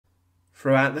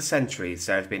Throughout the centuries,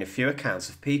 there have been a few accounts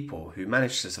of people who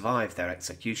managed to survive their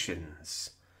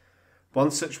executions. One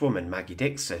such woman, Maggie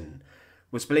Dickson,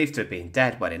 was believed to have been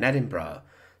dead when in Edinburgh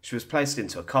she was placed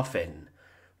into a coffin,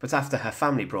 but after her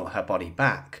family brought her body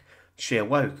back, she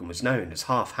awoke and was known as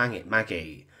Half-Hangit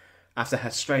Maggie, after her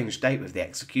strange date with the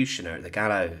executioner at the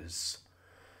gallows.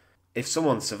 If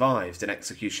someone survived an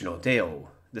execution ordeal,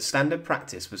 the standard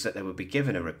practice was that they would be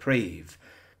given a reprieve,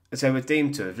 as they were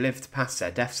deemed to have lived past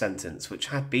their death sentence which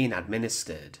had been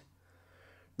administered.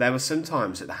 There were some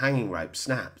times that the hanging rope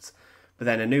snapped, but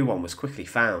then a new one was quickly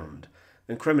found,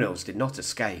 and criminals did not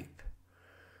escape.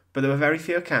 But there were very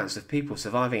few accounts of people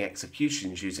surviving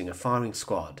executions using a firing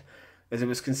squad, as it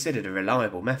was considered a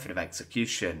reliable method of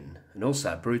execution, and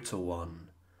also a brutal one.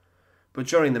 But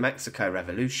during the Mexico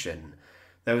Revolution,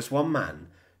 there was one man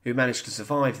who managed to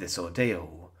survive this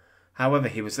ordeal. However,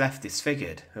 he was left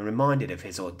disfigured and reminded of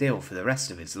his ordeal for the rest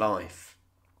of his life.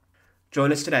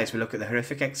 Join us today as we look at the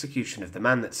horrific execution of the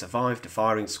man that survived a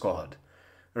firing squad.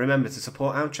 And remember to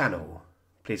support our channel.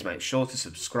 Please make sure to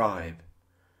subscribe.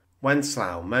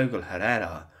 Wenceslao Mogul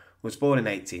Herrera was born in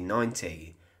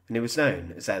 1890, and he was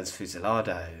known as El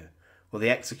Fusilado, or the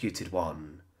Executed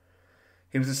One.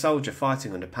 He was a soldier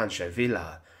fighting under Pancho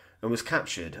Villa and was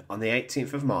captured on the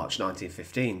 18th of March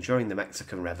 1915 during the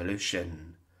Mexican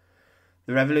Revolution.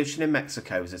 The revolution in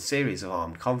Mexico was a series of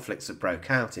armed conflicts that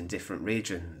broke out in different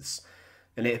regions,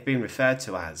 and it had been referred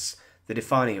to as the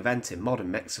defining event in modern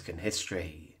Mexican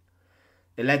history.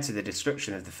 It led to the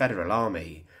destruction of the Federal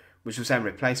Army, which was then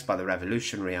replaced by the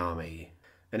Revolutionary Army,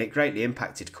 and it greatly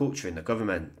impacted culture in the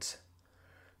government.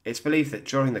 It's believed that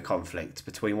during the conflict,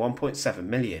 between 1.7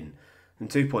 million and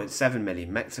 2.7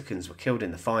 million Mexicans were killed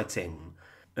in the fighting,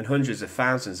 and hundreds of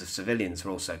thousands of civilians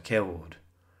were also killed.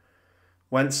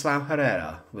 Wenceslao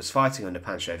Herrera was fighting under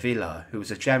Pancho Villa, who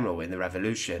was a general in the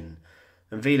revolution,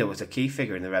 and Villa was a key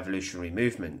figure in the revolutionary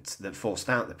movement that forced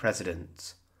out the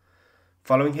president.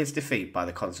 Following his defeat by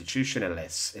the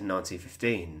Constitutionalists in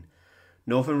 1915,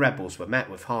 northern rebels were met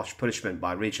with harsh punishment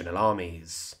by regional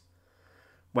armies.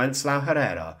 Wenceslao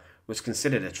Herrera was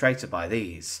considered a traitor by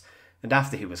these, and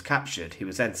after he was captured, he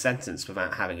was then sentenced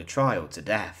without having a trial to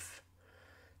death.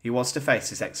 He was to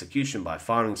face his execution by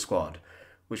firing squad,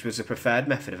 which was the preferred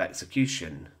method of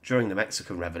execution during the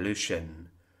Mexican Revolution.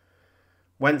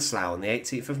 Wenceslao on the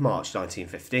 18th of March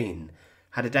 1915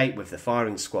 had a date with the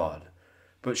firing squad,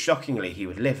 but shockingly he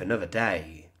would live another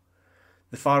day.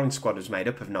 The firing squad was made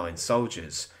up of 9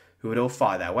 soldiers who would all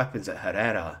fire their weapons at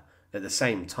Herrera at the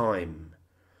same time.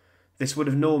 This would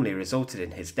have normally resulted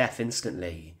in his death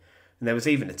instantly, and there was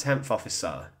even a 10th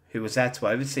officer who was there to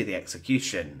oversee the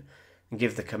execution and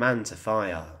give the command to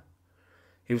fire.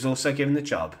 He was also given the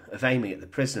job of aiming at the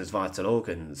prisoner's vital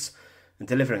organs and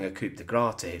delivering a coup de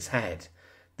grace to his head.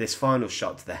 This final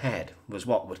shot to the head was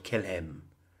what would kill him.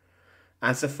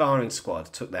 As the firing squad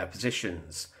took their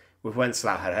positions, with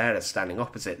Wenceslao Herrera standing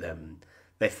opposite them,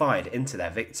 they fired into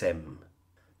their victim.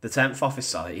 The 10th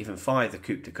officer even fired the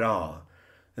coup de grace,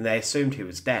 and they assumed he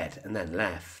was dead and then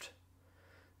left.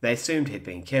 They assumed he had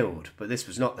been killed, but this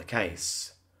was not the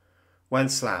case.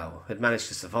 Wenceslao had managed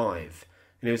to survive,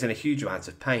 and he was in a huge amount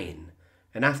of pain,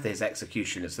 and after his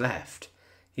executioners left,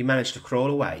 he managed to crawl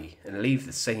away and leave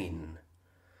the scene.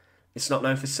 It's not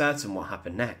known for certain what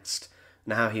happened next,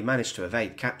 and how he managed to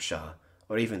evade capture,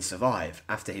 or even survive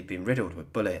after he'd been riddled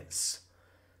with bullets.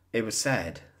 It was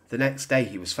said the next day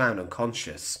he was found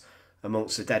unconscious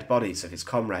amongst the dead bodies of his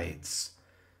comrades.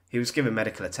 He was given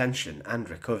medical attention and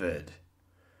recovered.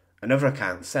 Another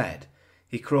account said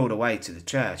he crawled away to the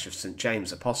church of St.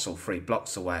 James Apostle 3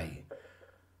 blocks away,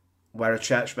 where a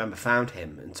church member found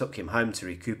him and took him home to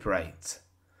recuperate.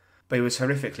 But he was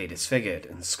horrifically disfigured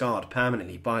and scarred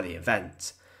permanently by the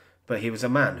event, but he was a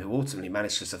man who ultimately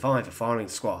managed to survive a firing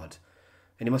squad,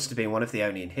 and he must have been one of the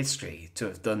only in history to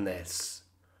have done this.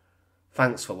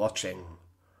 Thanks for watching.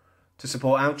 To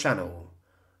support our channel,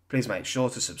 please make sure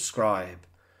to subscribe,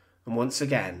 and once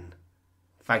again,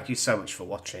 thank you so much for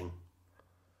watching.